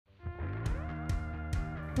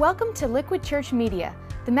Welcome to Liquid Church Media.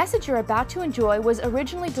 The message you're about to enjoy was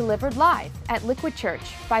originally delivered live at Liquid Church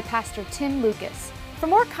by Pastor Tim Lucas. For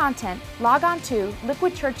more content, log on to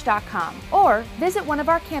liquidchurch.com or visit one of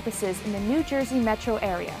our campuses in the New Jersey metro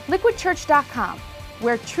area. liquidchurch.com,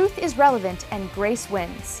 where truth is relevant and grace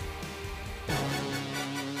wins.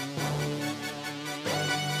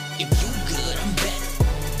 If you good, I'm better.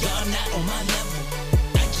 Y'all not on my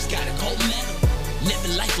level. I just got a gold medal.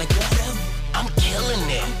 Living life like whatever. I'm killing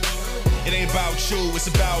it. It ain't about you, it's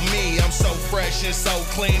about me. I'm so fresh and so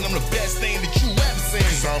clean. I'm the best thing that you ever seen.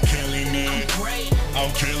 'Cause I'm killing it. I'm great.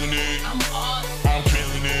 I'm killing it. I'm awesome. I'm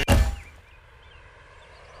killing it.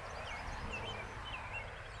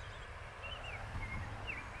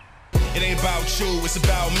 It ain't about you, it's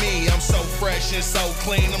about me. I'm so fresh and so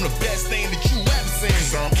clean. I'm the best thing that you ever seen.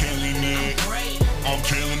 'Cause I'm killing it. I'm great. I'm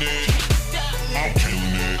killing it. Stop me. I'm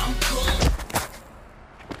killing it. I'm cool.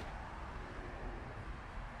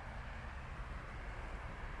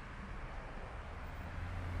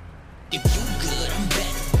 If you good, I'm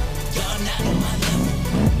better. Y'all not on my level.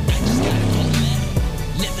 I just got a gold medal.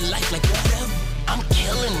 Living life like whatever. I'm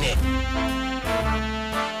killing it.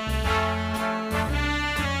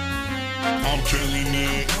 I'm killing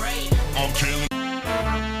it. Great. I'm killing it.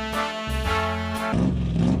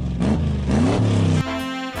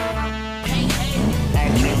 Hey, hey.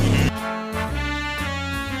 I'm killing it.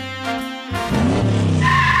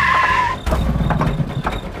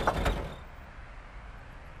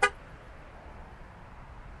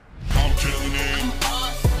 I'm killing it. I'm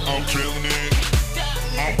awesome. I'm killing it. Stop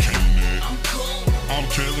me. I'm killing it. I'm cool. I'm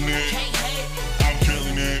killing it. Hey, hey. I'm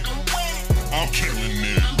killing it. I'm winning. I'm killing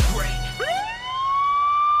it. I'm great.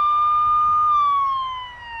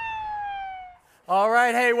 All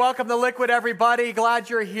right, hey, welcome to Liquid, everybody. Glad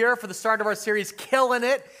you're here for the start of our series, Killing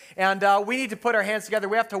It. And we need to put our hands together.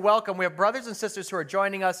 We have brothers and sisters who are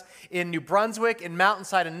joining us in New Brunswick, in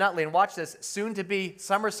Mountainside, and Nutley. And watch this, soon to be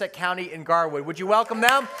Somerset County in Garwood. Would you welcome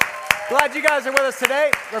them? Glad you guys are with us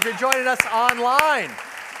today, or if you're joining us online.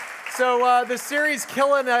 So the series,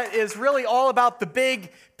 Killing It, is really all about the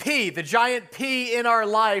big P, the giant P in our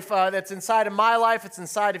life that's inside of my life, it's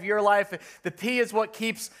inside of your life. The P is what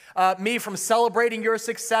keeps me from celebrating your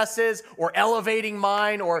successes or elevating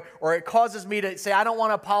mine, or it causes me to say, I don't want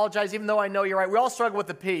to apologize even though I know you're right. We all struggle with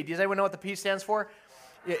the P. Does anyone know what the P stands for?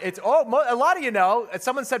 It's a lot of you know.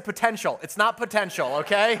 Someone said potential. It's not potential,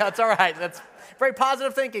 okay? That's all right. That's very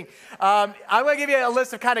positive thinking. I'm going to give you a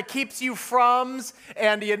list of kind of keeps you froms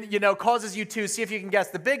and, causes you to. See if you can guess.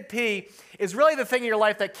 The big P is really the thing in your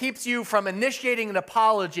life that keeps you from initiating an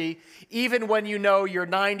apology even when you know you're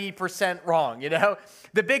 90% wrong,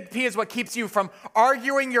 The big P is what keeps you from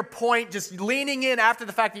arguing your point, just leaning in after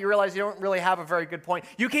the fact that you realize you don't really have a very good point.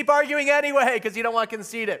 You keep arguing anyway because you don't want to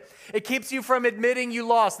concede it. It keeps you from admitting you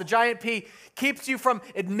lost. The giant P keeps you from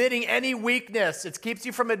admitting any weakness. It keeps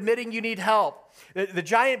you from admitting you need help. The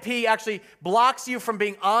giant P actually blocks you from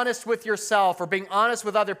being honest with yourself or being honest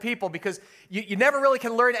with other people because you never really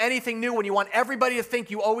can learn anything new when you want everybody to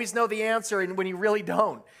think you always know the answer and when you really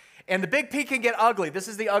don't. And the big P can get ugly. This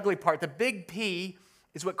is the ugly part. The big P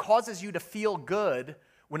is what causes you to feel good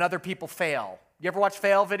when other people fail. You ever watch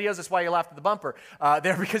fail videos? That's why you laughed at the bumper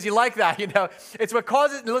there, because you like that, It's what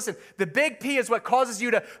causes, listen, the big P is what causes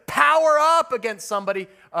you to power up against somebody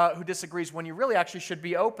who disagrees when you really actually should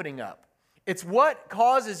be opening up. It's what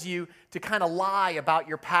causes you to kind of lie about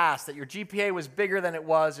your past, that your GPA was bigger than it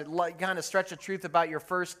was, or kind of stretch the truth about your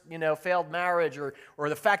first, failed marriage, or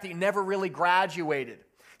the fact that you never really graduated.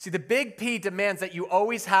 See, the big P demands that you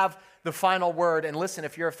always have the final word. And listen,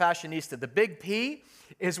 if you're a fashionista, the big P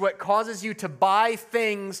is what causes you to buy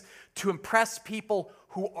things to impress people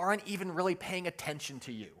who aren't even really paying attention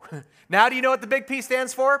to you. Now, do you know what the big P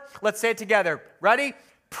stands for? Let's say it together. Ready?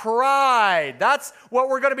 Pride. That's what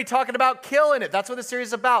we're going to be talking about, Killing It. That's what the series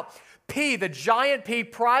is about. P, the giant P,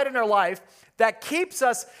 pride in our life that keeps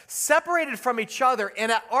us separated from each other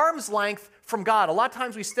and at arm's length from God. A lot of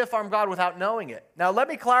times we stiff-arm God without knowing it. Now, let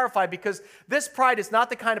me clarify, because this pride is not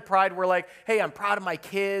the kind of pride where like, hey, I'm proud of my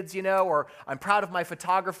kids, or I'm proud of my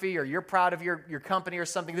photography, or you're proud of your company or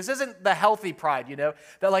something. This isn't the healthy pride,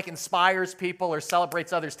 that like inspires people or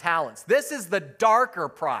celebrates others' talents. This is the darker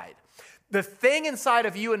pride. The thing inside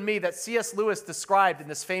of you and me that C.S. Lewis described in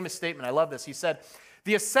this famous statement, I love this. He said,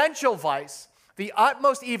 the essential vice, the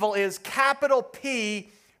utmost evil is capital P,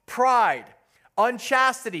 pride.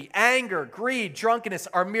 Unchastity, anger, greed, drunkenness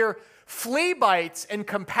are mere flea bites in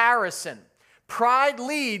comparison. Pride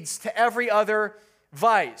leads to every other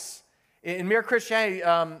vice. In Mere Christianity,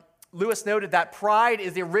 Lewis noted that pride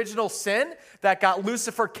is the original sin that got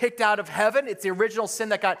Lucifer kicked out of heaven. It's the original sin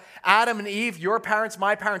that got Adam and Eve, your parents,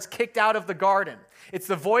 my parents, kicked out of the garden. It's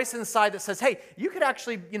the voice inside that says, hey, you could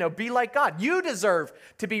actually, be like God. You deserve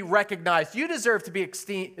to be recognized. You deserve to be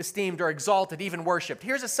esteemed or exalted, even worshiped.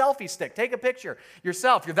 Here's a selfie stick. Take a picture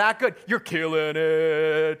yourself. You're that good. You're killing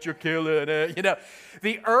it. You're killing it.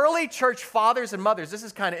 The early church fathers and mothers, this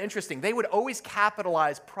is kind of interesting. They would always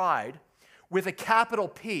capitalize pride with a capital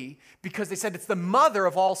P because they said it's the mother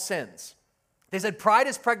of all sins. They said pride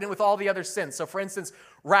is pregnant with all the other sins. So for instance,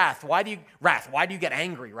 wrath. Why do you get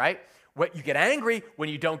angry, right? You get angry when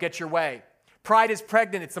you don't get your way. Pride is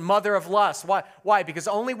pregnant. It's the mother of lust. Why? Because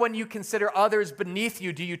only when you consider others beneath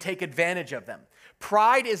you do you take advantage of them.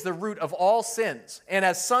 Pride is the root of all sins. And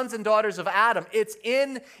as sons and daughters of Adam, it's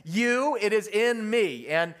in you, it is in me.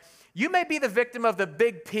 And you may be the victim of the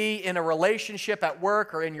big P in a relationship at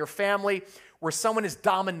work or in your family where someone is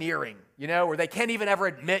domineering, where they can't even ever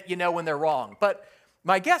admit, when they're wrong. But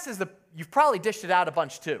my guess is that you've probably dished it out a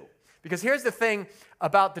bunch too. Because here's the thing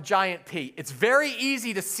about the giant P. It's very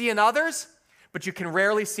easy to see in others, but you can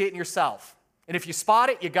rarely see it in yourself. And if you spot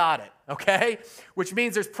it, you got it, okay? Which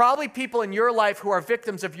means there's probably people in your life who are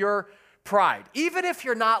victims of your pride. Even if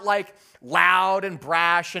you're not like loud and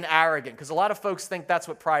brash and arrogant, because a lot of folks think that's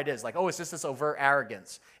what pride is. Like, oh, it's just this overt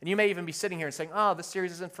arrogance. And you may even be sitting here and saying, oh, this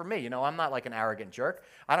series isn't for me. I'm not like an arrogant jerk.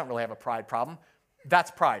 I don't really have a pride problem. That's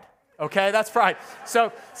pride, okay? That's pride.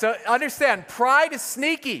 So understand, pride is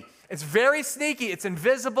sneaky. It's very sneaky, it's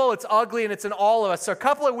invisible, it's ugly, and it's in all of us. So a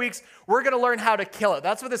couple of weeks, we're going to learn how to kill it.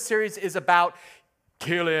 That's what this series is about,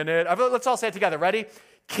 killing it. Let's all say it together. Ready?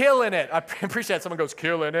 Killing it. I appreciate someone goes,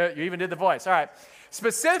 killing it. You even did the voice. All right.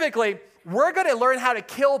 Specifically, we're going to learn how to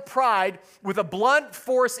kill pride with a blunt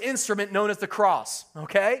force instrument known as the cross,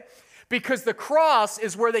 okay? Because the cross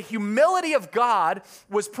is where the humility of God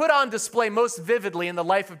was put on display most vividly in the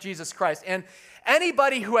life of Jesus Christ. And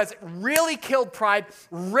anybody who has really killed pride,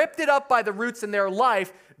 ripped it up by the roots in their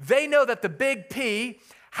life, they know that the big P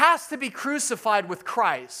has to be crucified with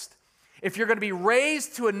Christ if you're going to be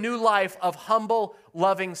raised to a new life of humble,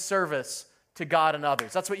 loving service to God and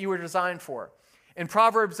others. That's what you were designed for. In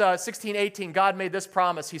Proverbs 16:18, God made this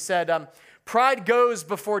promise. He said, pride goes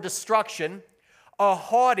before destruction, a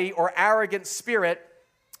haughty or arrogant spirit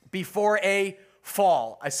before a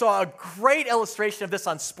fall. I saw a great illustration of this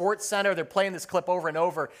on SportsCenter. They're playing this clip over and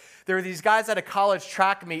over. There were these guys at a college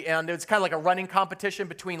track meet, and it's kind of like a running competition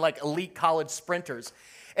between like elite college sprinters.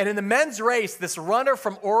 And in the men's race, this runner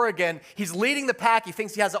from Oregon, he's leading the pack. He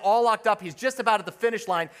thinks he has it all locked up. He's just about at the finish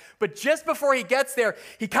line. But just before he gets there,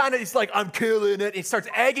 he's like, I'm killing it. And he starts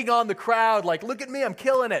egging on the crowd, like, look at me, I'm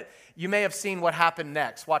killing it. You may have seen what happened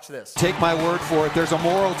next. Watch this. Take my word for it. There's a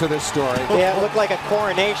moral to this story. Yeah, it looked like a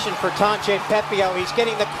coronation for Tonche Pepio. He's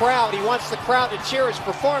getting the crowd. He wants the crowd to cheer his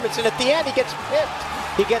performance. And at the end, he gets pipped.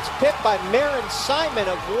 He gets pipped by Marin Simon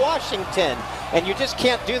of Washington. And you just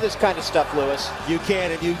can't do this kind of stuff, Lewis. You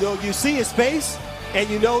can, and you see his face, and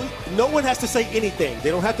no one has to say anything. They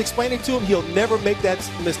don't have to explain it to him. He'll never make that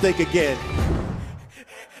mistake again.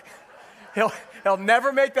 He'll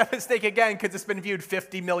never make that mistake again because it's been viewed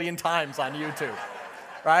 50 million times on YouTube,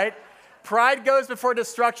 right? Pride goes before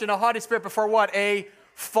destruction, a haughty spirit before what? A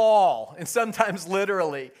fall, and sometimes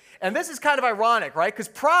literally. And this is kind of ironic, right? Because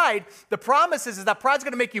pride, the promise is that pride's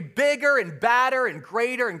going to make you bigger and badder and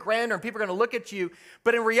greater and grander, and people are going to look at you.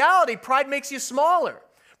 But in reality, pride makes you smaller.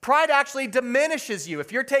 Pride actually diminishes you.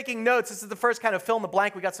 If you're taking notes, this is the first kind of fill in the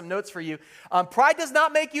blank. We got some notes for you. Pride does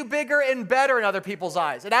not make you bigger and better in other people's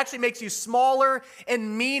eyes. It actually makes you smaller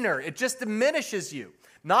and meaner. It just diminishes you.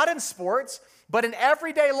 Not in sports, but in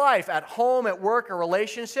everyday life, at home, at work, or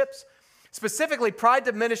relationships. Specifically, pride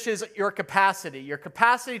diminishes your capacity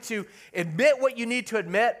to admit what you need to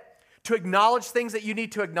admit, to acknowledge things that you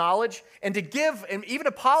need to acknowledge, and to give, and even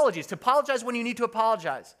apologies, to apologize when you need to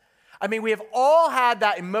apologize. I mean, we have all had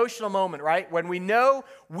that emotional moment, right? When we know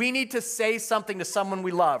we need to say something to someone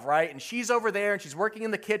we love, right? And she's over there and she's working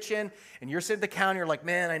in the kitchen and you're sitting at the counter, you're like,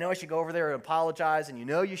 man, I know I should go over there and apologize, and you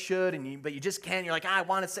know you should, but you just can't. You're like, I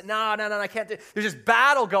want to say, no, I can't do it. There's this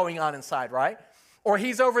battle going on inside, right? Or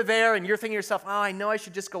he's over there and you're thinking to yourself, oh, I know I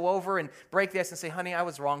should just go over and break the ice and say, honey, I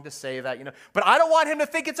was wrong to say that, But I don't want him to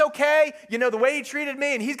think it's okay, the way he treated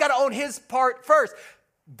me, and he's got to own his part first.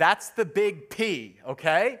 That's the big P,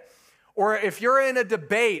 okay? Or if you're in a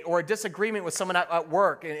debate or a disagreement with someone at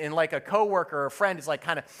work, and like a coworker or a friend is like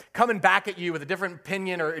kind of coming back at you with a different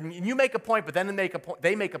opinion, and you make a point, but then they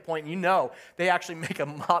make a point, and you know they actually make a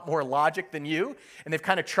lot more logic than you, and they've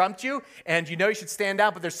kind of trumped you, and you know you should stand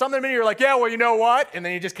down, but there's something in you, you're like, yeah, well, you know what? And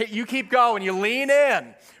then you keep going, you lean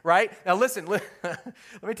in, right? Now listen, let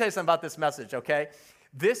me tell you something about this message, okay?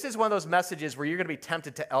 This is one of those messages where you're going to be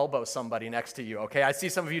tempted to elbow somebody next to you, okay? I see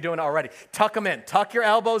some of you doing it already. Tuck them in. Tuck your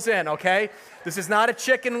elbows in, okay? This is not a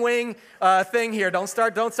chicken wing thing here. Don't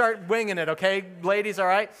start winging it, okay? Ladies, all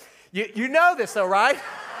right? You know this, though, right?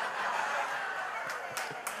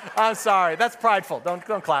 I'm sorry. That's prideful. Don't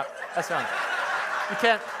clap. That's fine. You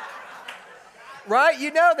can't. Right?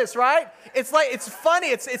 You know this, right? It's funny.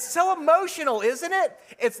 It's so emotional, isn't it?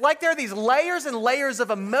 It's like there are these layers and layers of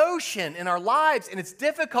emotion in our lives, and it's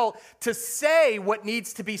difficult to say what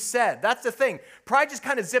needs to be said. That's the thing. Pride just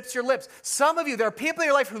kind of zips your lips. Some of you, there are people in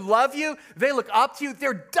your life who love you. They look up to you.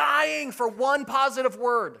 They're dying for one positive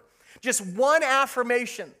word, just one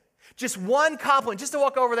affirmation, just one compliment, just to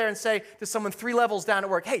walk over there and say to someone 3 levels down at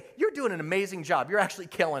work, hey, you're doing an amazing job. You're actually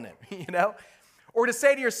killing it, you know? Or to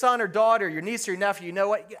say to your son or daughter, your niece or your nephew, you know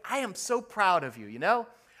what? I am so proud of you, you know?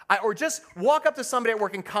 Or just walk up to somebody at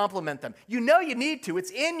work and compliment them. You know you need to.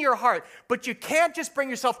 It's in your heart. But you can't just bring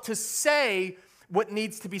yourself to say what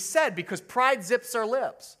needs to be said because pride zips our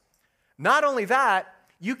lips. Not only that,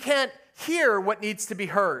 you can't hear what needs to be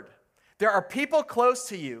heard. There are people close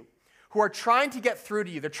to you who are trying to get through to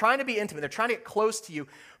you. They're trying to be intimate. They're trying to get close to you.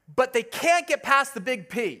 But they can't get past the big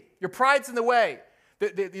P. Your pride's in the way.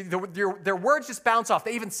 Their words just bounce off.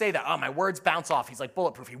 They even say that, oh, my words bounce off. He's like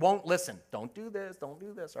bulletproof. He won't listen. Don't do this,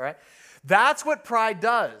 all right? That's what pride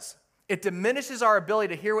does. It diminishes our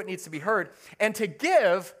ability to hear what needs to be heard and to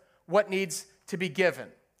give what needs to be given.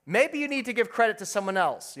 Maybe you need to give credit to someone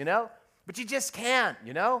else, you know? But you just can't,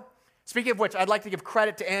 you know? Speaking of which, I'd like to give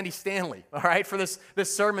credit to Andy Stanley, all right, for this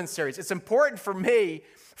sermon series. It's important for me,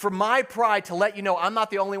 for my pride, to let you know I'm not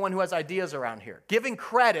the only one who has ideas around here. Giving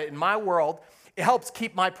credit in my world, it helps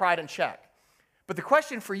keep my pride in check. But the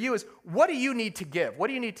question for you is, what do you need to give? What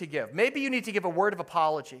do you need to give? Maybe you need to give a word of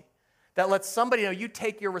apology that lets somebody know you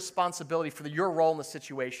take your responsibility for your role in the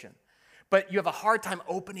situation. But you have a hard time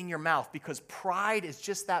opening your mouth because pride is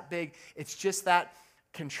just that big. It's just that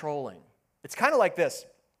controlling. It's kind of like this.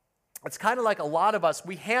 It's kind of like a lot of us,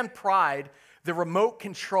 we hand pride the remote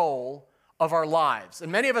control of our lives.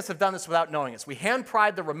 And many of us have done this without knowing it. We hand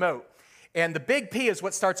pride the remote. And the big P is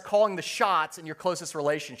what starts calling the shots in your closest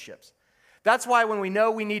relationships. That's why when we know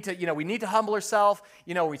we need to humble ourselves,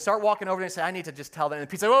 we start walking over there and say, I need to just tell them. And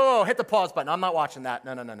people say, whoa, hit the pause button. I'm not watching that.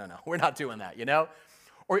 No. We're not doing that, you know?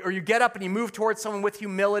 Or you get up and you move towards someone with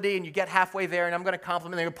humility and you get halfway there and I'm going to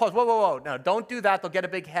compliment them. And you go, pause, whoa. No, don't do that. They'll get a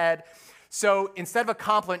big head. So instead of a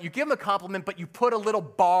compliment, you give them a compliment, but you put a little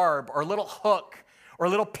barb or a little hook or a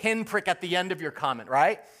little pinprick at the end of your comment,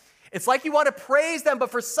 right? It's like you want to praise them, but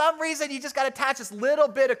for some reason, you just got to attach this little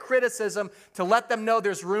bit of criticism to let them know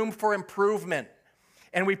there's room for improvement.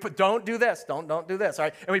 And we put, don't do this, don't do this, all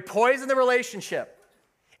right? And we poison the relationship.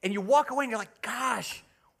 And you walk away and you're like, gosh,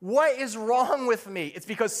 what is wrong with me? It's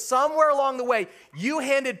because somewhere along the way, you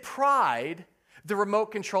handed pride the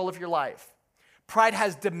remote control of your life. Pride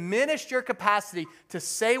has diminished your capacity to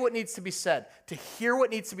say what needs to be said, to hear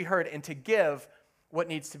what needs to be heard, and to give what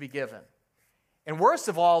needs to be given. And worst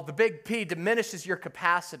of all, the big P diminishes your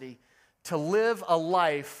capacity to live a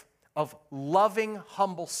life of loving,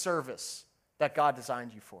 humble service that God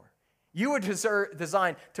designed you for. You were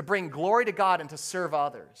designed to bring glory to God and to serve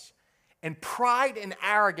others. And pride and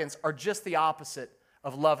arrogance are just the opposite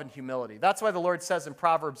of love and humility. That's why the Lord says in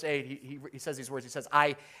Proverbs 8, he says these words. He says,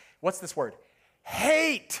 what's this word?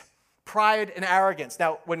 Hate pride and arrogance.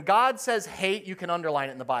 Now, when God says hate, you can underline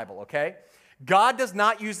it in the Bible, okay? God does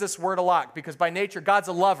not use this word a lot because by nature, God's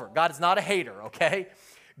a lover. God is not a hater, okay?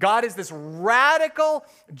 God is this radical,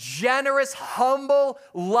 generous, humble,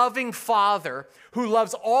 loving Father who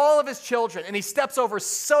loves all of his children, and he steps over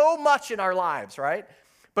so much in our lives, right?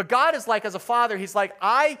 But God is like, as a father, he's like,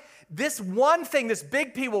 this one thing, this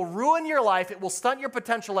big P will ruin your life. It will stunt your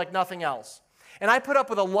potential like nothing else. And I put up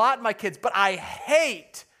with a lot in my kids, but I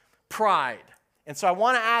hate pride. And so I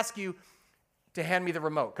want to ask you to hand me the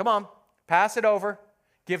remote. Come on. Pass it over.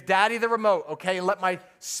 Give daddy the remote, okay? And let my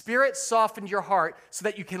spirit soften your heart so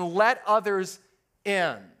that you can let others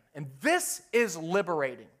in. And this is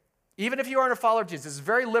liberating. Even if you aren't a follower of Jesus, this is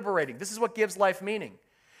very liberating. This is what gives life meaning.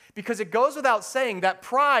 Because it goes without saying that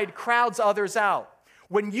pride crowds others out.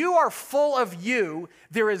 When you are full of you,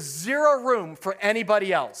 there is zero room for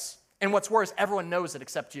anybody else. And what's worse, everyone knows it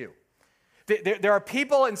except you. There are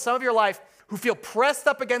people in some of your life who feel pressed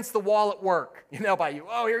up against the wall at work, by you.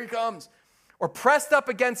 Oh, here he comes. Or pressed up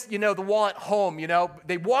against, the wall at home,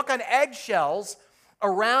 They walk on eggshells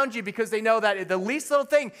around you because they know that the least little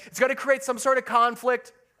thing is going to create some sort of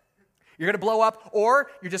conflict. You're going to blow up,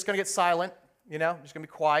 or you're just going to get silent, just going to be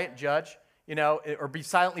quiet, judge, or be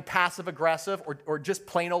silently passive-aggressive, or just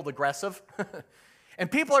plain old aggressive.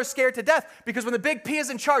 And people are scared to death because when the big P is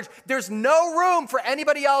in charge, there's no room for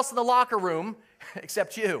anybody else in the locker room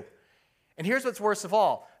except you. And here's what's worst of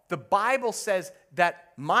all. The Bible says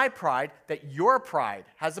that my pride, that your pride,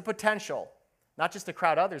 has the potential not just to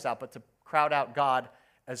crowd others out, but to crowd out God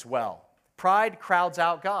as well. Pride crowds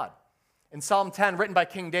out God. In Psalm 10, written by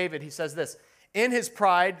King David, he says this, "In his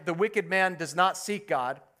pride, the wicked man does not seek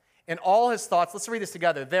God. In all his thoughts," let's read this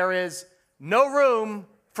together, "there is no room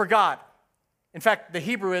for God." In fact, the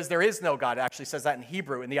Hebrew is there is no God. It actually says that in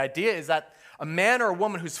Hebrew. And the idea is that a man or a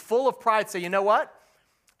woman who's full of pride say, you know what?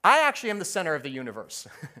 I actually am the center of the universe.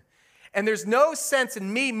 And there's no sense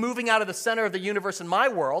in me moving out of the center of the universe in my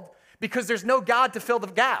world because there's no God to fill the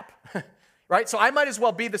gap. Right? So I might as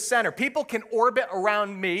well be the center. People can orbit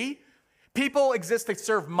around me. People exist to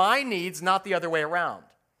serve my needs, not the other way around.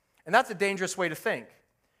 And that's a dangerous way to think.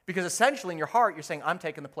 Because essentially in your heart, you're saying, I'm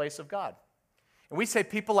taking the place of God. And we say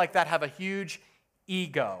people like that have a huge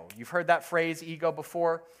ego. You've heard that phrase, ego,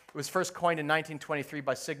 before. It was first coined in 1923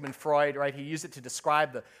 by Sigmund Freud, right? He used it to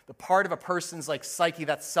describe the part of a person's psyche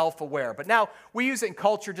that's self-aware. But now we use it in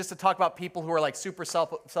culture just to talk about people who are super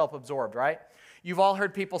self-absorbed, right? You've all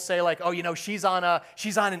heard people say she's on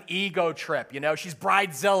an ego trip, she's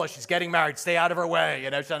bridezilla, she's getting married, stay out of her way,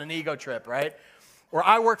 she's on an ego trip, right? Or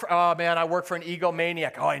I work for an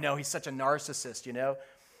egomaniac. Oh, I know, he's such a narcissist,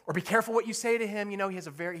 Or be careful what you say to him, he has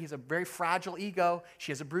a very fragile ego,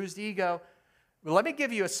 she has a bruised ego. Well, let me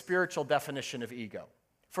give you a spiritual definition of ego.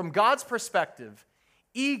 From God's perspective,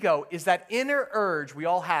 ego is that inner urge we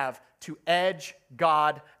all have to edge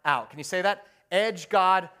God out. Can you say that? Edge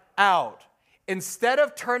God out. Instead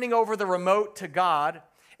of turning over the remote to God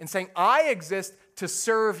and saying, I exist to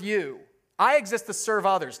serve you, I exist to serve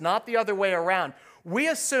others, not the other way around, we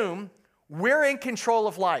assume we're in control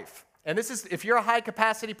of life. And this is, if you're a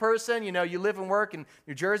high-capacity person, you live and work in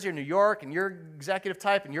New Jersey or New York, and you're executive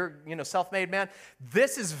type, and you're, self-made man,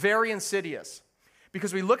 this is very insidious.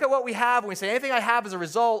 Because we look at what we have, and we say, anything I have is a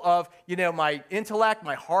result of, my intellect,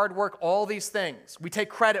 my hard work, all these things. We take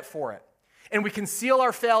credit for it. And we conceal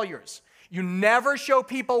our failures. You never show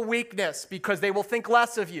people weakness because they will think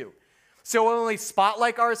less of you. So we'll only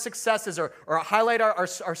spotlight our successes or highlight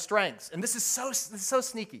our strengths. And this is so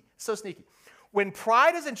sneaky, so sneaky. When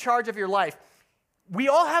pride is in charge of your life, we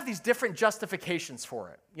all have these different justifications for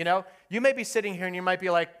it. You may be sitting here and you might be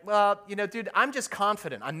like, well, dude, I'm just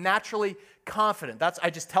confident. I'm naturally confident. I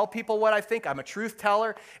just tell people what I think. I'm a truth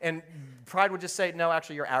teller. And pride would just say, no,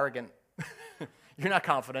 actually, you're arrogant. You're not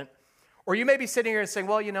confident. Or you may be sitting here and saying,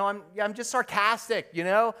 well, I'm just sarcastic,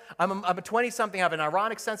 I'm a 20-something, I have an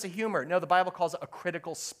ironic sense of humor. No, the Bible calls it a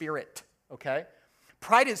critical spirit, okay?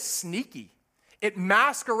 Pride is sneaky. It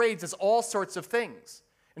masquerades as all sorts of things.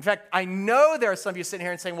 In fact, I know there are some of you sitting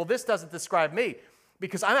here and saying, well, this doesn't describe me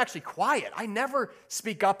because I'm actually quiet. I never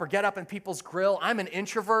speak up or get up in people's grill. I'm an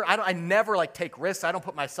introvert. I never take risks. I don't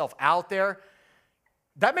put myself out there.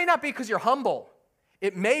 That may not be because you're humble.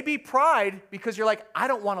 It may be pride because you're like, I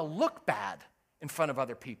don't want to look bad in front of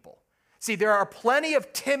other people. See, there are plenty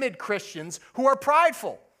of timid Christians who are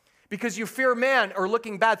prideful because you fear man or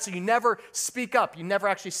looking bad, so you never speak up. You never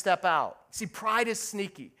actually step out. See, pride is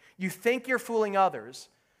sneaky. You think you're fooling others,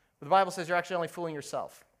 but the Bible says you're actually only fooling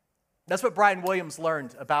yourself. That's what Brian Williams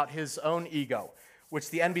learned about his own ego, which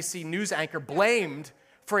the NBC news anchor blamed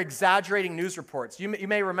for exaggerating news reports. You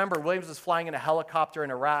may remember Williams was flying in a helicopter in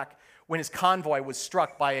Iraq when his convoy was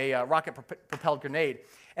struck by a rocket-propelled grenade.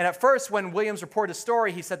 And at first, when Williams reported his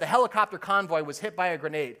story, he said the helicopter convoy was hit by a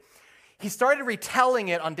grenade. He started retelling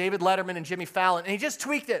it on David Letterman and Jimmy Fallon, and he just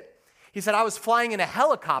tweaked it. He said, I was flying in a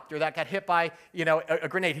helicopter that got hit by, a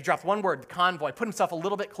grenade. He dropped one word, the convoy, put himself a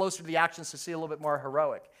little bit closer to the actions to see a little bit more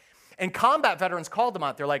heroic. And combat veterans called him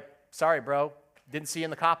out. They're like, sorry, bro. Didn't see you in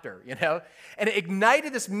the copter, And it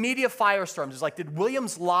ignited this media firestorm. It's like, did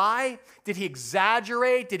Williams lie? Did he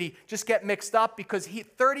exaggerate? Did he just get mixed up? Because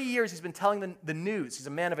 30 years he's been telling the news. He's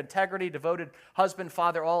a man of integrity, devoted husband,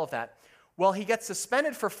 father, all of that. Well, he gets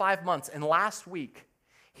suspended for 5 months, and last week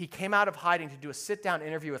he came out of hiding to do a sit-down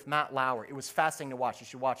interview with Matt Lauer. It was fascinating to watch. You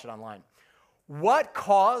should watch it online. What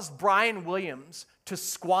caused Brian Williams to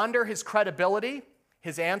squander his credibility?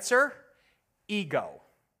 His answer? Ego.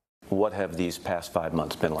 What have these past 5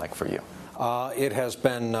 months been like for you? It has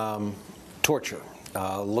been torture.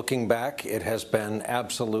 Looking back, it has been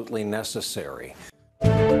absolutely necessary.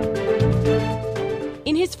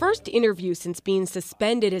 In his first interview since being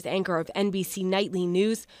suspended as anchor of NBC Nightly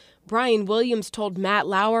News, Brian Williams told Matt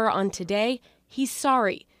Lauer on Today he's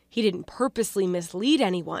sorry. He didn't purposely mislead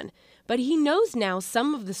anyone, but he knows now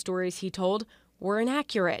some of the stories he told were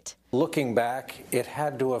inaccurate. Looking back, it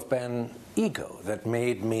had to have been ego that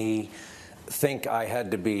made me think I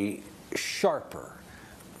had to be sharper,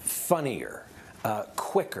 funnier,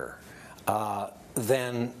 quicker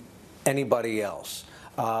than anybody else.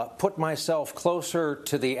 Put myself closer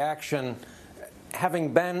to the action,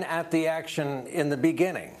 having been at the action in the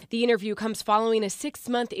beginning. The interview comes following a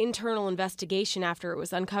 6-month internal investigation after it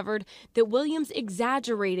was uncovered that Williams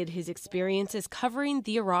exaggerated his experiences covering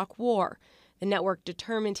the Iraq War. The network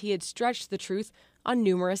determined he had stretched the truth on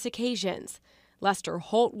numerous occasions. Lester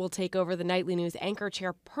Holt will take over the Nightly News anchor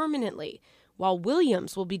chair permanently, while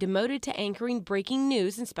Williams will be demoted to anchoring breaking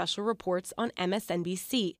news and special reports on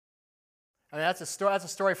MSNBC. I mean, that's a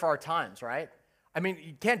story for our times, right? I mean,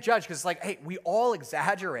 you can't judge because it's like, hey, we all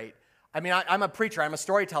exaggerate. I mean, I'm a preacher, I'm a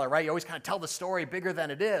storyteller, right? You always kind of tell the story bigger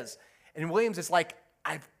than it is. And Williams is like,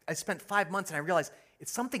 I spent 5 months and I realized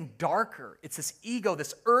it's something darker. It's this ego,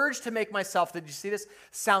 this urge to make myself, did you see this?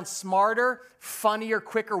 Sound smarter, funnier,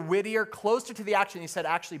 quicker, wittier, closer to the action. He said,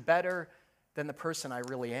 actually better than the person I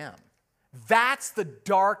really am. That's the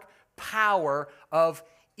dark power of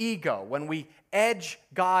ego, when we edge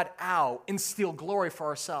God out and steal glory for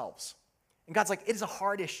ourselves. And God's like, it is a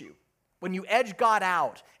hard issue. When you edge God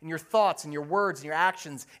out in your thoughts and your words and your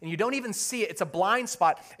actions, and you don't even see it, it's a blind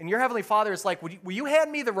spot, and your Heavenly Father is like, will you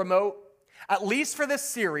hand me the remote, at least for this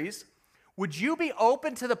series? Would you be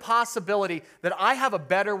open to the possibility that I have a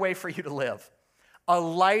better way for you to live? A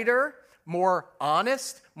lighter, more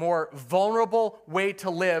honest, more vulnerable way to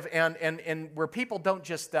live, and where people don't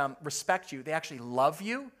just respect you, they actually love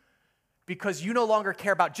you, because you no longer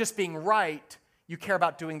care about just being right, you care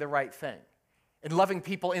about doing the right thing and loving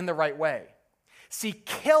people in the right way. See,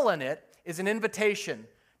 killing it is an invitation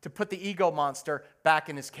to put the ego monster back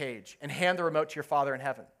in his cage and hand the remote to your Father in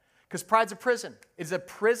heaven. Because pride's a prison. It's a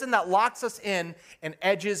prison that locks us in and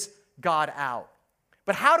edges God out.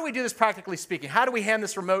 But how do we do this practically speaking? How do we hand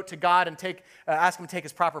this remote to God and ask Him to take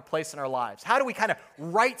His proper place in our lives? How do we kind of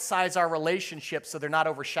right-size our relationships so they're not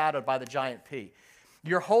overshadowed by the giant P?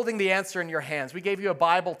 You're holding the answer in your hands. We gave you a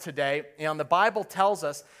Bible today, and the Bible tells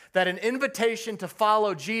us that an invitation to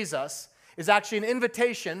follow Jesus is actually an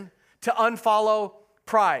invitation to unfollow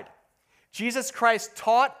pride. Jesus Christ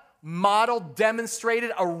taught, modeled, demonstrated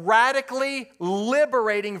a radically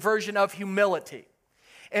liberating version of humility.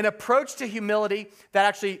 An approach to humility that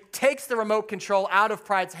actually takes the remote control out of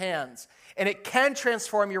pride's hands, and it can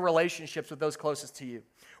transform your relationships with those closest to you.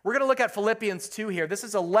 We're going to look at Philippians 2 here. This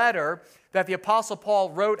is a letter that the Apostle Paul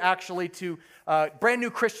wrote actually to brand new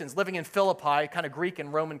Christians living in Philippi, kind of Greek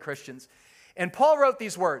and Roman Christians. And Paul wrote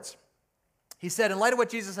these words. He said, in light of what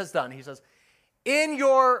Jesus has done, he says, in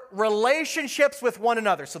your relationships with one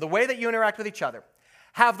another, so the way that you interact with each other,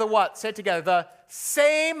 have the what? Say it together. The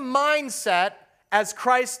same mindset as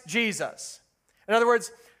Christ Jesus. In other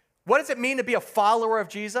words, what does it mean to be a follower of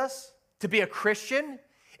Jesus? To be a Christian?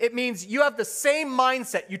 It means you have the same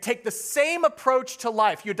mindset. You take the same approach to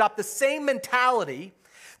life. You adopt the same mentality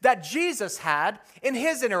that Jesus had in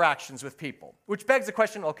his interactions with people. Which begs the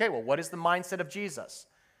question, okay, well, what is the mindset of Jesus?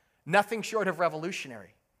 Nothing short of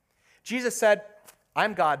revolutionary. Jesus said,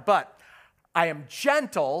 I'm God, but I am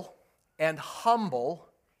gentle and humble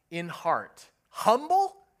in heart.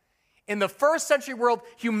 Humble? In the first century world,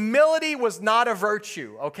 humility was not a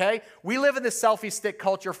virtue, okay? We live in this selfie stick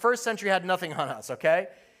culture. First century had nothing on us, okay?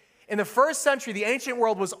 In the first century, the ancient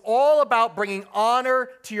world was all about bringing honor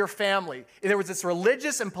to your family. There was this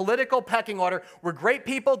religious and political pecking order where great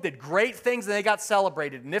people did great things and they got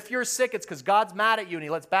celebrated. And if you're sick, it's because God's mad at you and He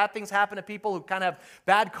lets bad things happen to people who kind of have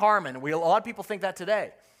bad karma. And a lot of people think that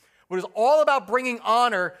today. But it was all about bringing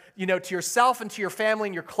honor, to yourself and to your family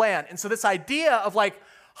and your clan. And so this idea of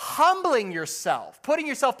humbling yourself, putting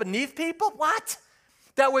yourself beneath people, what?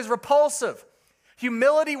 That was repulsive.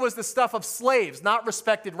 Humility was the stuff of slaves, not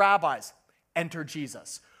respected rabbis. Enter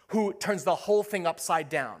Jesus, who turns the whole thing upside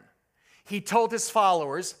down. He told his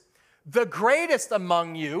followers, the greatest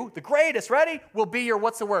among you, the greatest, ready, will be your,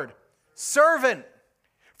 what's the word? Servant.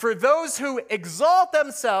 For those who exalt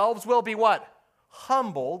themselves will be what?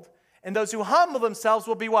 Humbled. And those who humble themselves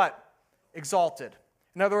will be what? Exalted.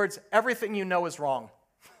 In other words, everything you know is wrong.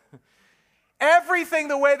 Everything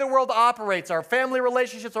the way the world operates, our family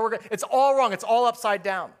relationships, it's all wrong. It's all upside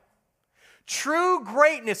down. True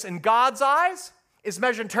greatness in God's eyes is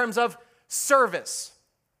measured in terms of service.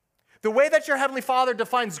 The way that your Heavenly Father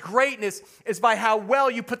defines greatness is by how well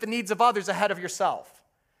you put the needs of others ahead of yourself.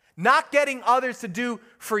 Not getting others to do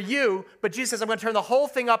for you, but Jesus says, I'm going to turn the whole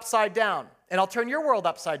thing upside down, and I'll turn your world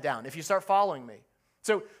upside down if you start following me.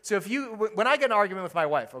 So when I get an argument with my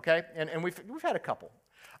wife, okay, and we've had a couple,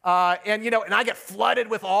 and I get flooded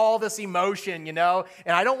with all this emotion, and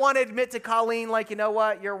I don't want to admit to Colleen, like, you know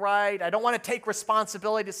what, you're right. I don't want to take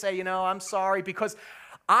responsibility to say, I'm sorry, because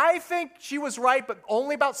I think she was right, but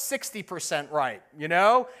only about 60% right,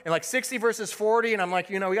 and like 60 versus 40, and I'm like,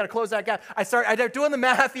 we got to close that gap. I start doing the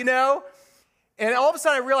math, and all of a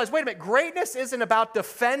sudden I realize, wait a minute, greatness isn't about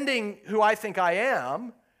defending who I think I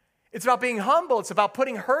am. It's about being humble. It's about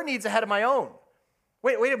putting her needs ahead of my own.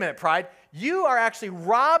 Wait a minute, pride. You are actually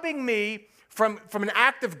robbing me from an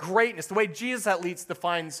act of greatness, the way Jesus at least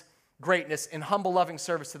defines greatness in humble, loving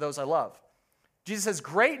service to those I love. Jesus says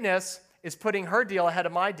greatness is putting her deal ahead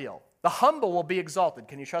of my deal. The humble will be exalted.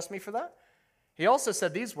 Can you trust me for that? He also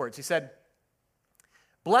said these words. He said,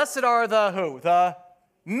 blessed are the who? The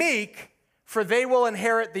meek, for they will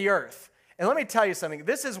inherit the earth. And let me tell you something.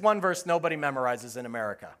 This is one verse nobody memorizes in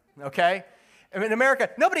America, okay? I mean, in America,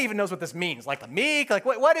 nobody even knows what this means. Like the meek, like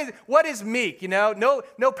what is meek,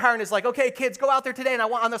 No parent is like, okay, kids, go out there today and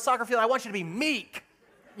on the soccer field, I want you to be meek,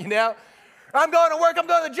 I'm going to work, I'm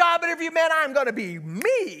going to the job interview, man, I'm going to be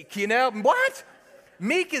meek, What?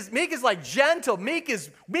 Meek is like gentle. Meek is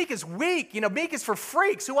weak. Meek is for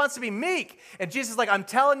freaks. Who wants to be meek? And Jesus is like, I'm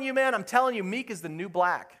telling you, man, meek is the new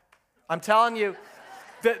black. I'm telling you.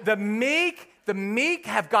 The meek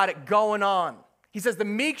have got it going on. He says, the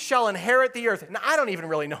meek shall inherit the earth. Now, I don't even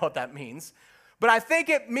really know what that means, but I think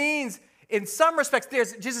it means, in some respects,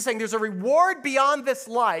 Jesus is saying there's a reward beyond this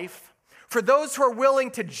life for those who are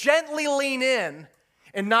willing to gently lean in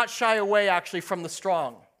and not shy away, actually, from the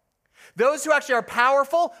strong. Those who actually are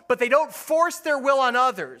powerful, but they don't force their will on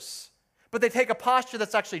others, but they take a posture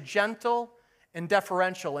that's actually gentle and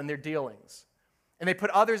deferential in their dealings. And they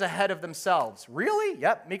put others ahead of themselves. Really?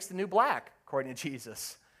 Yep, makes the new black, according to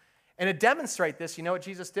Jesus. And to demonstrate this, you know what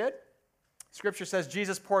Jesus did? Scripture says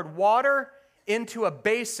Jesus poured water into a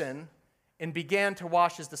basin and began to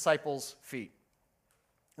wash his disciples' feet.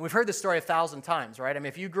 And we've heard this story 1,000 times, right? I mean,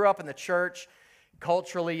 if you grew up in the church,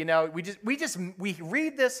 culturally, we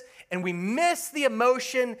read this and we miss the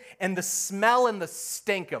emotion and the smell and the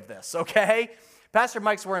stink of this, okay? Pastor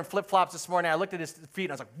Mike's wearing flip-flops this morning. I looked at his feet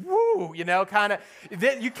and I was like, woo, kind of.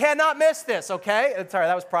 You cannot miss this, okay? Sorry,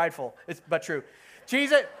 that was prideful, but true.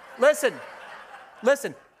 Jesus, listen.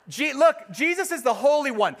 Look, Jesus is the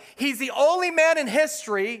Holy One. He's the only man in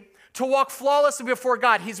history to walk flawlessly before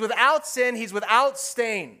God. He's without sin. He's without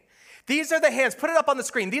stain. These are the hands, put it up on the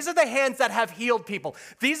screen. These are the hands that have healed people.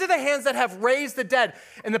 These are the hands that have raised the dead.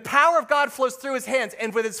 And the power of God flows through his hands.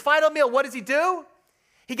 And with his final meal, what does he do?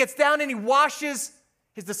 He gets down and he washes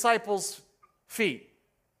his disciples' feet.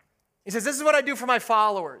 He says, this is what I do for my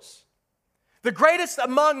followers. The greatest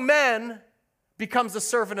among men becomes the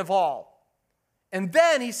servant of all. And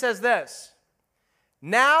then he says this,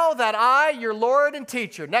 now that I, your Lord and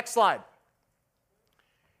teacher, next slide,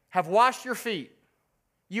 have washed your feet,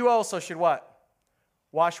 you also should what?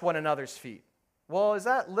 Wash one another's feet. Well, is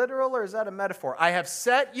that literal or is that a metaphor? I have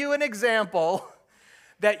set you an example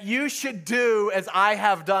that you should do as I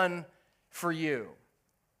have done for you.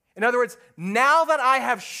 In other words, now that I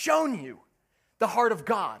have shown you the heart of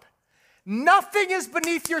God, nothing is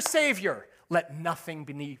beneath your Savior. Let nothing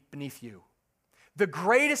be beneath you. The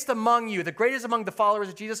greatest among you, the greatest among the followers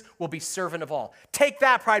of Jesus will be servant of all. Take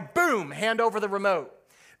that, pride. Boom, hand over the remote.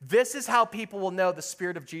 This is how people will know the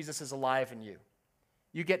Spirit of Jesus is alive in you.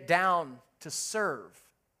 You get down to serve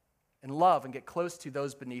and love and get close to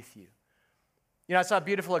those beneath you. I saw a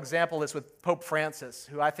beautiful example of this with Pope Francis,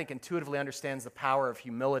 who I think intuitively understands the power of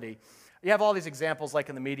humility. You have all these examples like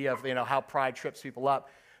in the media of how pride trips people up.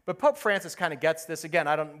 But Pope Francis kind of gets this. Again,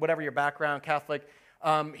 whatever your background, Catholic,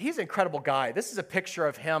 he's an incredible guy. This is a picture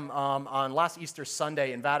of him on last Easter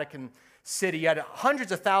Sunday in Vatican City. You had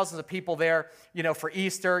hundreds of thousands of people there, for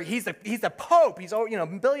Easter. He's the Pope. He's,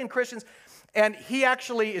 a billion Christians. And he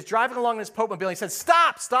actually is driving along in his Pope mobile. He says,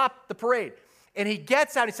 stop the parade. And he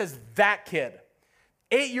gets out, he says, that kid,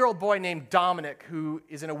 8-year-old boy named Dominic, who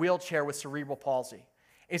is in a wheelchair with cerebral palsy. And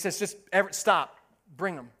he says, just stop,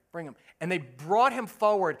 bring him. And they brought him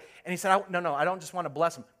forward, and he said, no, I don't just want to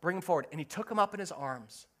bless him. Bring him forward. And he took him up in his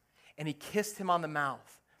arms, and he kissed him on the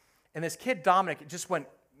mouth. And this kid, Dominic, just went,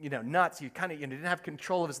 nuts. He didn't have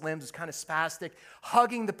control of his limbs, was kind of spastic,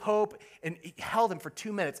 hugging the Pope, and he held him for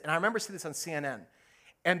 2 minutes. And I remember seeing this on CNN.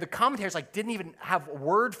 And the commentators didn't even have a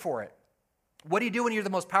word for it. What do you do when you're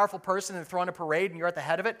the most powerful person and throw on a parade and you're at the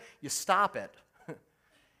head of it? You stop it.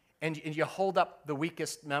 and you hold up the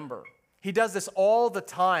weakest member. He does this all the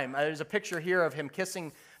time. There's a picture here of him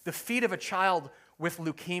kissing the feet of a child with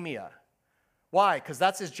leukemia. Why? Because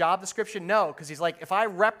that's his job description? No, because he's like, if I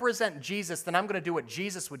represent Jesus, then I'm going to do what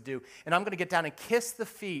Jesus would do, and I'm going to get down and kiss the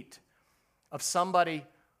feet of somebody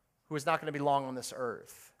who is not going to be long on this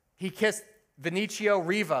earth. He kissed Vinicio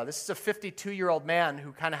Riva. This is a 52-year-old man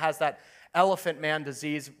who kind of has that elephant man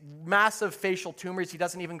disease, massive facial tumors. He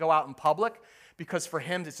doesn't even go out in public because for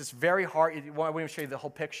him, it's just very hard. I won't even show you the whole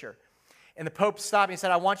picture. And the Pope stopped me and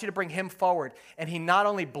said, I want you to bring him forward. And he not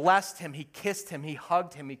only blessed him, he kissed him, he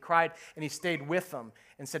hugged him, he cried, and he stayed with him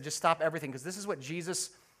and said, just stop everything, because this is what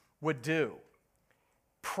Jesus would do.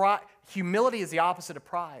 Humility is the opposite of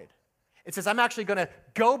pride. It says, I'm actually going to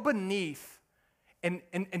go beneath and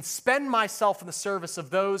spend myself in the service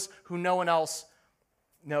of those who no one else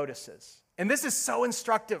notices. And this is so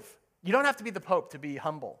instructive. You don't have to be the Pope to be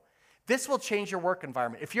humble. This will change your work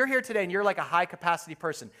environment. If you're here today and you're like a high-capacity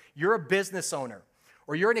person, you're a business owner,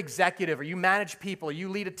 or you're an executive, or you manage people, or you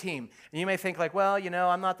lead a team, and you may think like, well, you know,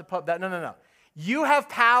 I'm not the Pope. No. You have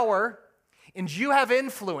power, and you have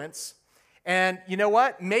influence, and you know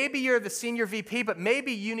what? Maybe you're the senior VP, but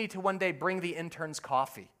maybe you need to one day bring the interns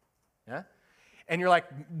coffee. Yeah? And you're like,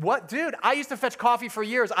 what? Dude, I used to fetch coffee for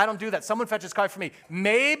years. I don't do that. Someone fetches coffee for me.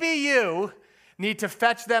 Maybe you need to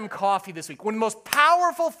fetch them coffee this week. One of the most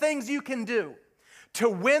powerful things you can do to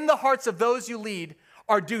win the hearts of those you lead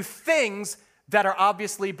are do things that are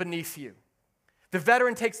obviously beneath you. The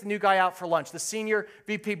veteran takes the new guy out for lunch. The senior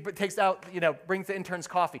VP takes out, brings the interns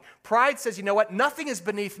coffee. Pride says, you know what? Nothing is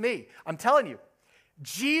beneath me. I'm telling you,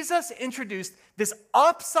 Jesus introduced this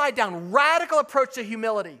upside down, radical approach to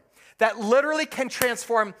humility that literally can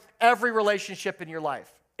transform every relationship in your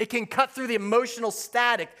life. It can cut through the emotional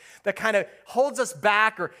static that kind of holds us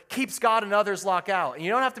back or keeps God and others locked out. And you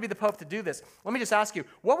don't have to be the Pope to do this. Let me just ask you,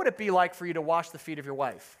 what would it be like for you to wash the feet of your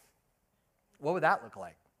wife? What would that look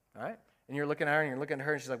like? All right? And you're looking at her and you're looking at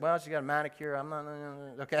her and she's like, well, she got a manicure. I'm not,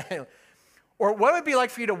 okay. Or what would it be like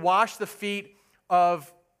for you to wash the feet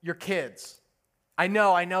of your kids? I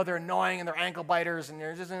know they're annoying and they're ankle biters and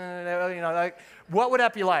they're just, what would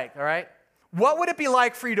that be like, all right? What would it be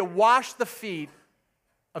like for you to wash the feet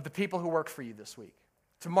of the people who work for you this week?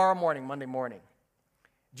 Tomorrow morning, Monday morning.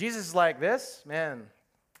 Jesus is like this, man,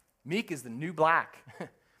 meek is the new black.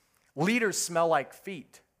 Leaders smell like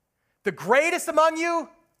feet. The greatest among you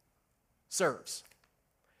serves.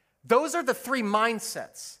 Those are the three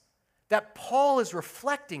mindsets that Paul is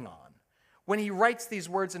reflecting on when he writes these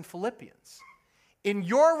words in Philippians. In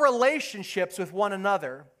your relationships with one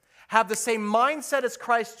another, have the same mindset as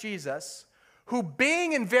Christ Jesus, who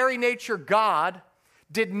being in very nature God,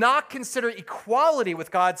 did not consider equality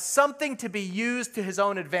with God something to be used to his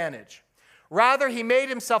own advantage. Rather, he made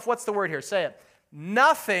himself, what's the word here? Say it.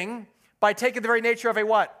 Nothing, by taking the very nature of a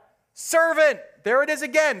what? Servant. There it is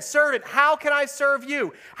again, servant. How can I serve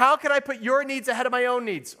you? How can I put your needs ahead of my own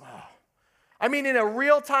needs? Oh. I mean, in a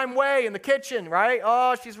real-time way in the kitchen, right?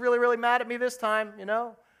 Oh, she's really, really mad at me this time,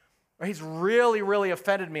 Or he's really, really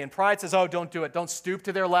offended me. And pride says, oh, don't do it. Don't stoop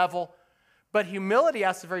to their level. But humility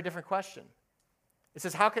asks a very different question. It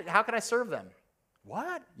says, how can I serve them?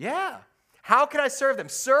 What? Yeah. How can I serve them?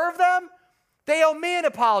 Serve them? They owe me an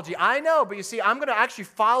apology. I know, but you see, I'm going to actually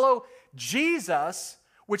follow Jesus,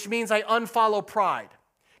 which means I unfollow pride.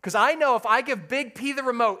 Because I know if I give Big P the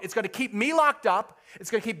remote, it's going to keep me locked up, it's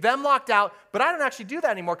going to keep them locked out, but I don't actually do that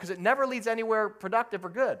anymore because it never leads anywhere productive or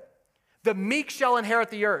good. The meek shall inherit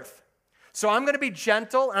the earth. So I'm going to be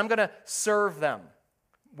gentle, and I'm going to serve them.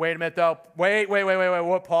 Wait a minute, though. Wait,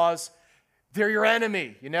 what? Pause. They're your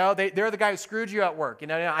enemy, They're the guy who screwed you at work,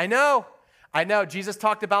 I know. Jesus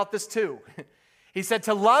talked about this too. He said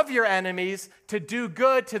to love your enemies, to do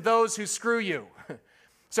good to those who screw you.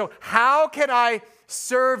 So how can I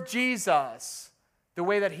serve Jesus the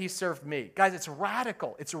way that he served me? Guys, it's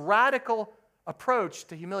radical. It's a radical approach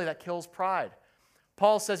to humility that kills pride.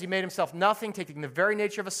 Paul says he made himself nothing, taking the very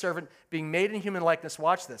nature of a servant, being made in human likeness.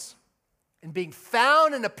 Watch this. And being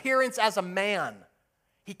found in appearance as a man.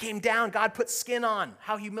 He came down. God put skin on.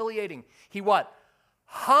 How humiliating. He what?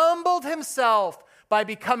 Humbled himself by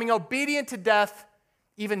becoming obedient to death,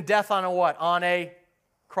 even death on a what? On a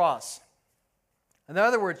cross. In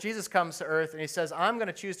other words, Jesus comes to earth and he says, I'm going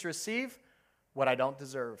to choose to receive what I don't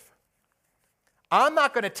deserve. I'm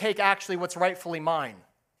not going to take actually what's rightfully mine.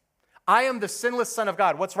 I am the sinless Son of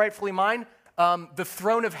God. What's rightfully mine? The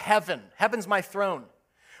throne of heaven. Heaven's my throne.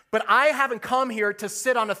 But I haven't come here to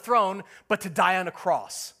sit on a throne, but to die on a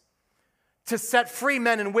cross. To set free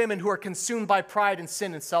men and women who are consumed by pride and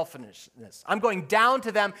sin and selfishness. I'm going down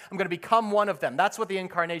to them. I'm going to become one of them. That's what the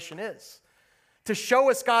incarnation is. To show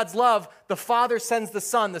us God's love, the Father sends the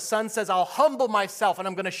Son. The Son says, I'll humble myself and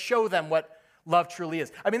I'm going to show them what love truly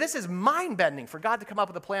is. I mean, this is mind-bending for God to come up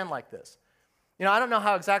with a plan like this. You know, I don't know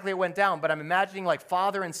how exactly it went down, but I'm imagining like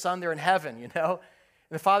Father and Son, they're in heaven, you know?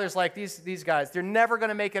 And the Father's like, these guys, they're never going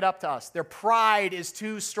to make it up to us. Their pride is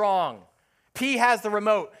too strong. P has the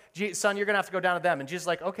remote. Son, you're going to have to go down to them. And Jesus is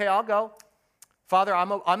like, okay, I'll go. Father,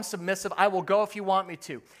 I'm submissive. I will go if you want me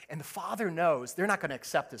to. And the Father knows they're not going to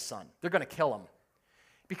accept his Son. They're going to kill him.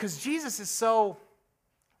 Because Jesus is so,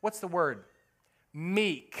 what's the word?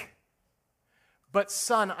 Meek. But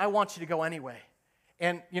Son, I want you to go anyway.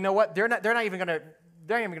 And you know what? They're not even going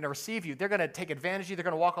to receive you. They're going to take advantage of you. They're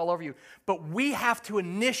going to walk all over you. But we have to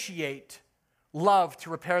initiate love to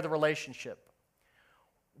repair the relationship.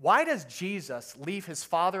 Why does Jesus leave his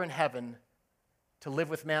Father in heaven to live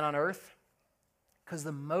with man on earth? Because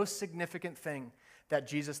the most significant thing that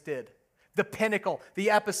Jesus did, the pinnacle, the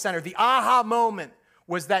epicenter, the aha moment,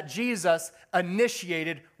 was that Jesus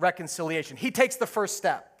initiated reconciliation. He takes the first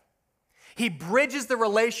step. He bridges the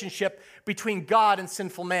relationship between God and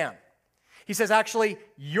sinful man. He says, actually,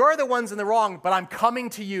 you're the ones in the wrong, but I'm coming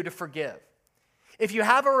to you to forgive. If you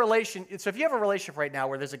have a relationship right now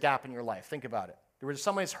where there's a gap in your life, think about it. Where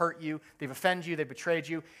someone has hurt you, they've offended you, they've betrayed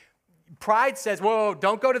you. Pride says, whoa,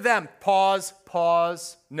 don't go to them. Pause,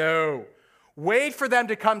 no. Wait for them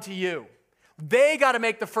to come to you. They got to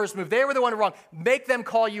make the first move. They were the one wrong. Make them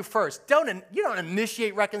call you first. You don't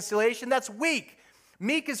initiate reconciliation. That's weak.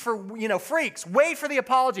 Meek is for, freaks. Wait for the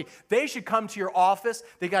apology. They should come to your office.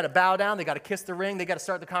 They got to bow down. They got to kiss the ring. They got to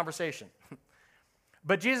start the conversation.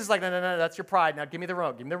 But Jesus is like, no, that's your pride. Now give me the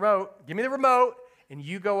remote. Give me the remote, and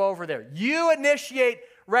you go over there. You initiate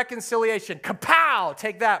reconciliation. Kapow!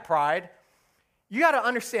 Take that, pride. You got to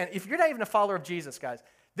understand, if you're not even a follower of Jesus, guys,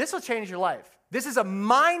 this will change your life. This is a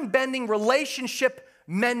mind-bending,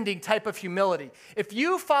 relationship-mending type of humility. If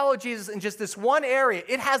you follow Jesus in just this one area,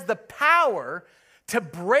 it has the power to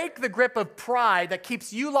break the grip of pride that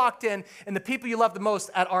keeps you locked in and the people you love the most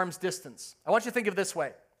at arm's distance. I want you to think of it this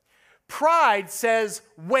way. Pride says,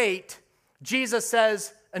 wait. Jesus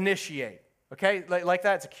says, initiate. Okay, like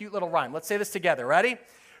that. It's a cute little rhyme. Let's say this together. Ready?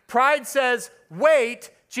 Pride says, wait.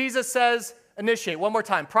 Jesus says, initiate. One more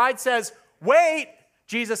time. Pride says, wait.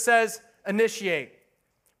 Jesus says, initiate.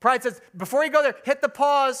 Pride says, before you go there, hit the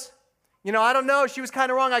pause. I don't know. She was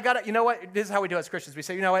kind of wrong. You know what? This is how we do as Christians. We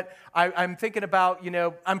say, you know what? I'm thinking about,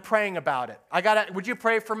 I'm praying about it. Would you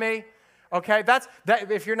pray for me? Okay, that.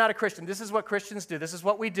 If you're not a Christian, this is what Christians do. This is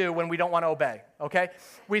what we do when we don't want to obey. Okay,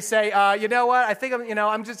 we say, you know what? I think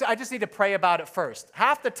I just need to pray about it first.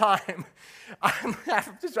 Half the time, I'm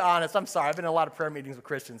just honest. I'm sorry. I've been in a lot of prayer meetings with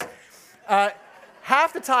Christians.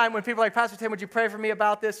 Half the time when people are like, Pastor Tim, would you pray for me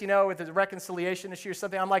about this, with the reconciliation issue or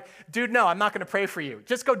something? I'm like, dude, no, I'm not going to pray for you.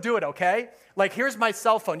 Just go do it, okay? Like, here's my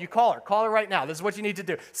cell phone. You call her. Call her right now. This is what you need to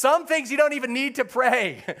do. Some things you don't even need to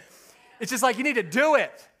pray. It's just like you need to do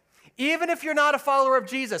it. Even if you're not a follower of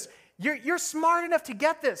Jesus, you're smart enough to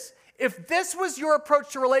get this. If this was your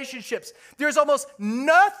approach to relationships, there's almost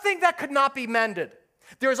nothing that could not be mended.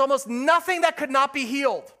 There's almost nothing that could not be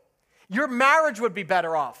healed. Your marriage would be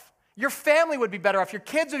better off. Your family would be better off. Your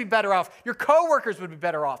kids would be better off. Your coworkers would be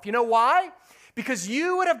better off. You know why? Because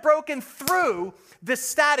you would have broken through this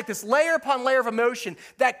static, this layer upon layer of emotion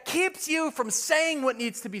that keeps you from saying what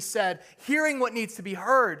needs to be said, hearing what needs to be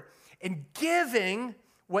heard, and giving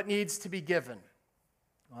what needs to be given.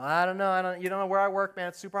 Well, I don't know. You don't know where I work, man.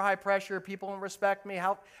 It's super high pressure. People don't respect me.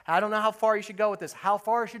 I don't know how far you should go with this. How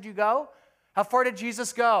far should you go? How far did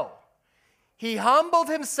Jesus go? He humbled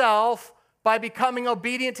himself by becoming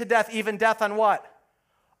obedient to death, even death on what?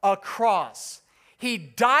 A cross. He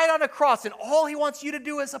died on a cross, and all he wants you to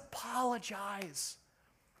do is apologize.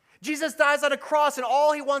 Jesus dies on a cross, and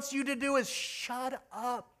all he wants you to do is shut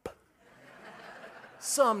up.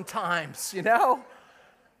 Sometimes,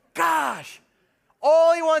 Gosh,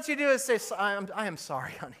 all he wants you to do is say, I am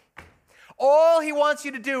sorry, honey. All he wants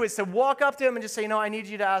you to do is to walk up to him and just say, I need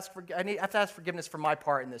you to I have to ask forgiveness for my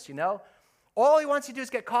part in this, All he wants you to do is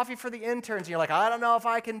get coffee for the interns, and you're like, I don't know if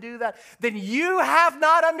I can do that. Then you have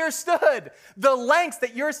not understood the lengths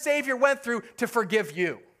that your Savior went through to forgive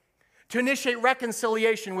you, to initiate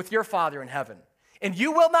reconciliation with your Father in heaven. And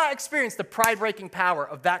you will not experience the pride-breaking power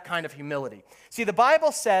of that kind of humility. See, the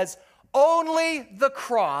Bible says only the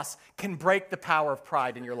cross can break the power of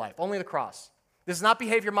pride in your life. Only the cross. This is not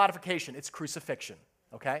behavior modification. It's crucifixion,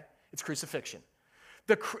 okay? It's crucifixion.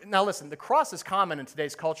 Now listen, the cross is common in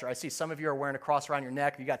today's culture. I see some of you are wearing a cross around your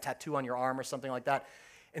neck, or you got a tattoo on your arm or something like that.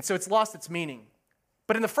 And so it's lost its meaning.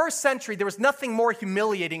 But in the first century, there was nothing more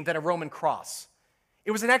humiliating than a Roman cross.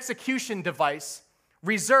 It was an execution device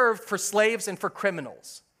reserved for slaves and for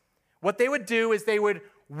criminals. What they would do is they would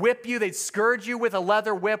whip you, they'd scourge you with a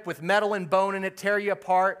leather whip with metal and bone in it, tear you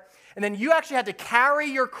apart. And then you actually had to carry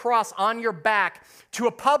your cross on your back to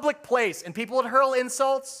a public place. And people would hurl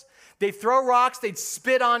insults, they'd throw rocks, they'd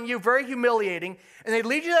spit on you, very humiliating. And they'd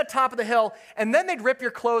lead you to the top of the hill, and then they'd rip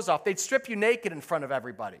your clothes off. They'd strip you naked in front of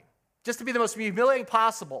everybody, just to be the most humiliating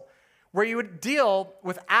possible, where you would deal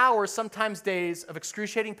with hours, sometimes days, of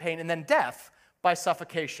excruciating pain and then death by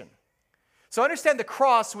suffocation. So understand the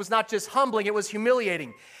cross was not just humbling, it was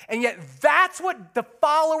humiliating. And yet that's what the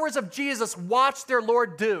followers of Jesus watched their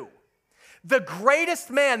Lord do. The greatest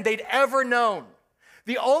man they'd ever known,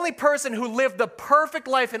 the only person who lived the perfect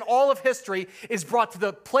life in all of history, is brought to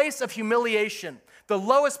the place of humiliation, the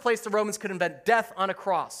lowest place the Romans could invent, death on a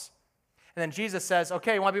cross. And then Jesus says,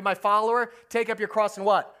 okay, you want to be my follower? Take up your cross and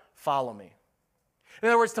what? Follow me. In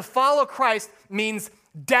other words, to follow Christ means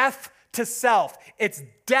death to self. It's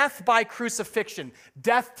death by crucifixion,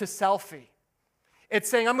 death to selfie. It's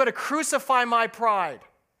saying, I'm going to crucify my pride.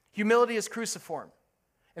 Humility is cruciform.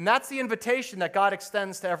 And that's the invitation that God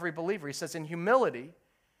extends to every believer. He says, in humility,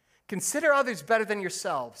 consider others better than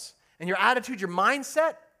yourselves. And your attitude, your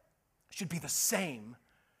mindset should be the same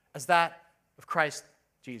as that of Christ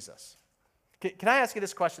Jesus. Can I ask you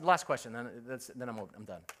this question? Last question, then I'm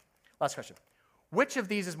done. Last question. Which of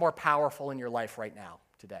these is more powerful in your life right now,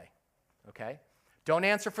 today? Okay? Don't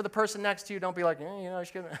answer for the person next to you. Don't be like,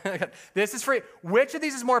 this is free. Which of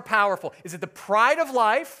these is more powerful? Is it the pride of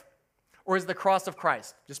life or is it the cross of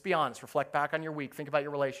Christ? Just be honest. Reflect back on your week. Think about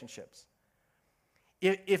your relationships.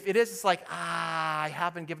 If it is, it's like, I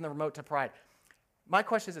have been given the remote to pride. My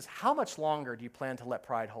question is this: how much longer do you plan to let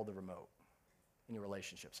pride hold the remote in your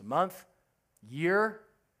relationships? A month? Year?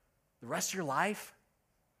 The rest of your life?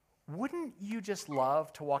 Wouldn't you just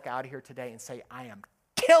love to walk out of here today and say, I am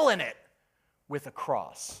killing it with a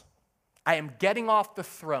cross? I am getting off the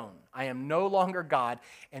throne. I am no longer God,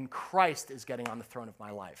 and Christ is getting on the throne of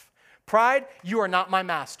my life. Pride, you are not my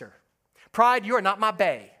master. Pride, you are not my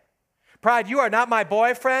bae. Pride, you are not my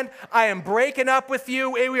boyfriend. I am breaking up with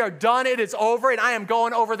you. We are done. It is over, and I am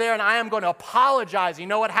going over there, and I am going to apologize. You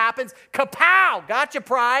know what happens? Kapow! Gotcha,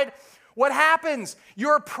 pride. What happens?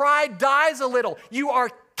 Your pride dies a little. You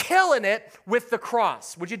are killing it with the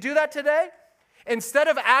cross. Would you do that today? Instead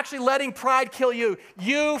of actually letting pride kill you,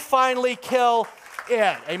 you finally kill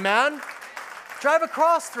it. Amen? Drive a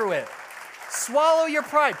cross through it. Swallow your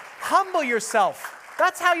pride. Humble yourself.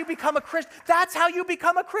 That's how you become a Christian. That's how you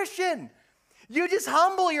become a Christian. You just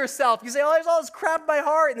humble yourself. You say, oh, there's all this crap in my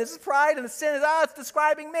heart, and this is pride, and the sin is, it's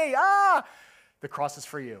describing me. The cross is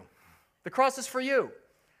for you. The cross is for you.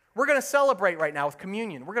 We're going to celebrate right now with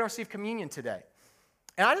communion. We're going to receive communion today.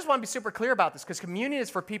 And I just want to be super clear about this, because communion is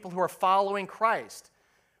for people who are following Christ.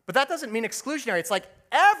 But that doesn't mean exclusionary. It's like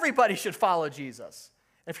everybody should follow Jesus.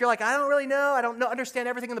 And if you're like, I don't really know, I don't understand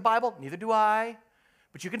everything in the Bible, neither do I.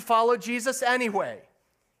 But you can follow Jesus anyway.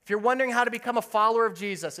 If you're wondering how to become a follower of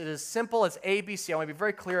Jesus, it is as simple as ABC. I want to be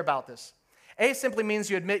very clear about this. A simply means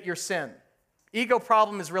you admit your sin. Ego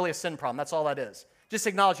problem is really a sin problem. That's all that is. Just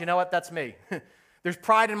acknowledge, you know what, that's me. There's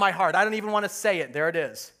pride in my heart. I don't even want to say it. There it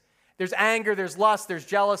is. There's anger, there's lust, there's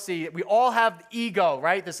jealousy. We all have ego,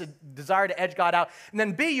 right? This desire to edge God out. And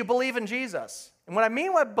then B, you believe in Jesus. And what I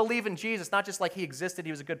mean by believe in Jesus, not just like he existed,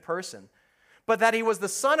 he was a good person, but that he was the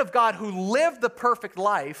Son of God who lived the perfect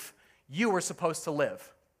life you were supposed to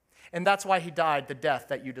live. And that's why he died the death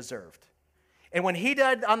that you deserved. And when he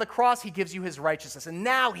died on the cross, he gives you his righteousness. And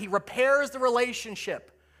now he repairs the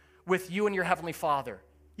relationship with you and your heavenly Father.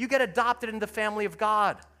 You get adopted into the family of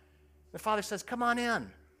God. The Father says, come on in.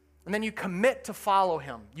 And then you commit to follow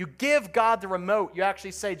him. You give God the remote. You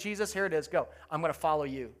actually say, Jesus, here it is, go. I'm going to follow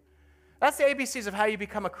you. That's the ABCs of how you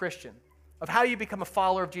become a Christian, of how you become a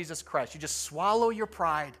follower of Jesus Christ. You just swallow your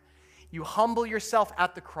pride. You humble yourself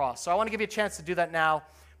at the cross. So I want to give you a chance to do that now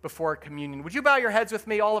before communion. Would you bow your heads with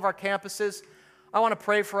me, all of our campuses? I want to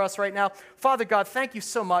pray for us right now. Father God, thank you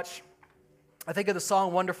so much. I think of the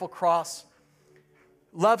song, Wonderful Cross.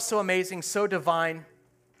 Love so amazing, so divine.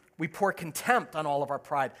 We pour contempt on all of our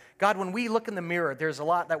pride. God, when we look in the mirror, there's a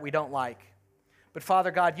lot that we don't like. But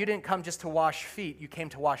Father God, you didn't come just to wash feet. You came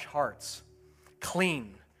to wash hearts,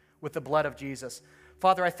 clean with the blood of Jesus.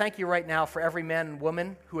 Father, I thank you right now for every man and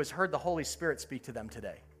woman who has heard the Holy Spirit speak to them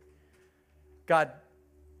today. God,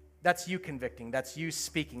 that's you convicting. That's you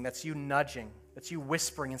speaking. That's you nudging. That's you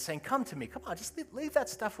whispering and saying, come to me. Come on, just leave that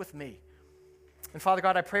stuff with me. And Father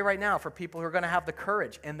God, I pray right now for people who are going to have the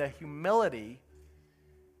courage and the humility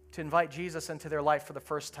to invite Jesus into their life for the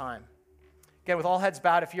first time. Again, with all heads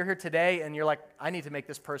bowed, if you're here today and you're like, I need to make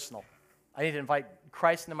this personal. I need to invite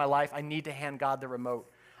Christ into my life. I need to hand God the remote.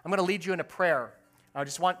 I'm going to lead you in a prayer. I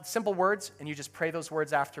just want simple words, and you just pray those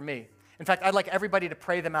words after me. In fact, I'd like everybody to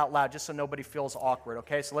pray them out loud just so nobody feels awkward,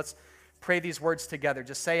 okay? So let's pray these words together.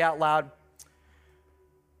 Just say out loud,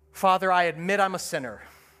 Father, I admit I'm a sinner.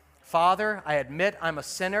 Father, I admit I'm a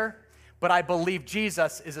sinner, but I believe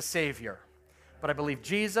Jesus is a Savior. But I believe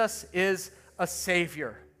Jesus is a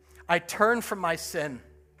Savior. I turn from my sin.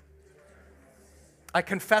 I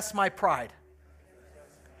confess my pride.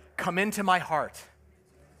 Come into my heart.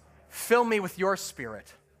 Fill me with your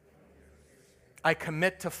Spirit. I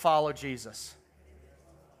commit to follow Jesus.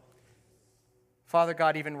 Father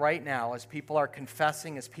God, even right now, as people are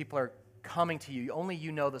confessing, as people are coming to you, only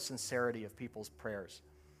you know the sincerity of people's prayers.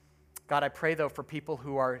 God, I pray, though, for people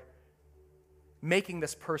who are making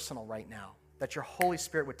this personal right now, that your Holy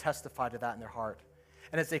Spirit would testify to that in their heart.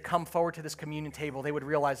 And as they come forward to this communion table, they would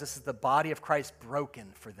realize this is the body of Christ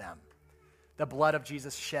broken for them, the blood of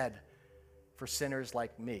Jesus shed for sinners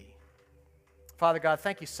like me. Father God,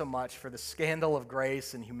 thank you so much for the scandal of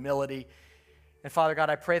grace and humility. And Father God,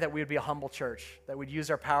 I pray that we would be a humble church, that we'd use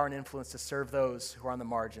our power and influence to serve those who are on the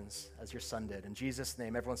margins, as your Son did. In Jesus'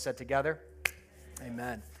 name, everyone said together,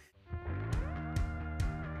 amen.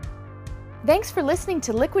 Thanks for listening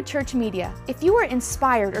to Liquid Church Media. If you were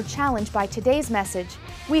inspired or challenged by today's message,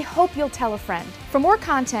 we hope you'll tell a friend. For more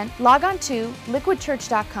content, log on to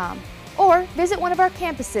liquidchurch.com or visit one of our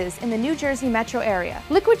campuses in the New Jersey metro area.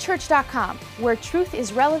 Liquidchurch.com, where truth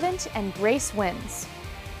is relevant and grace wins.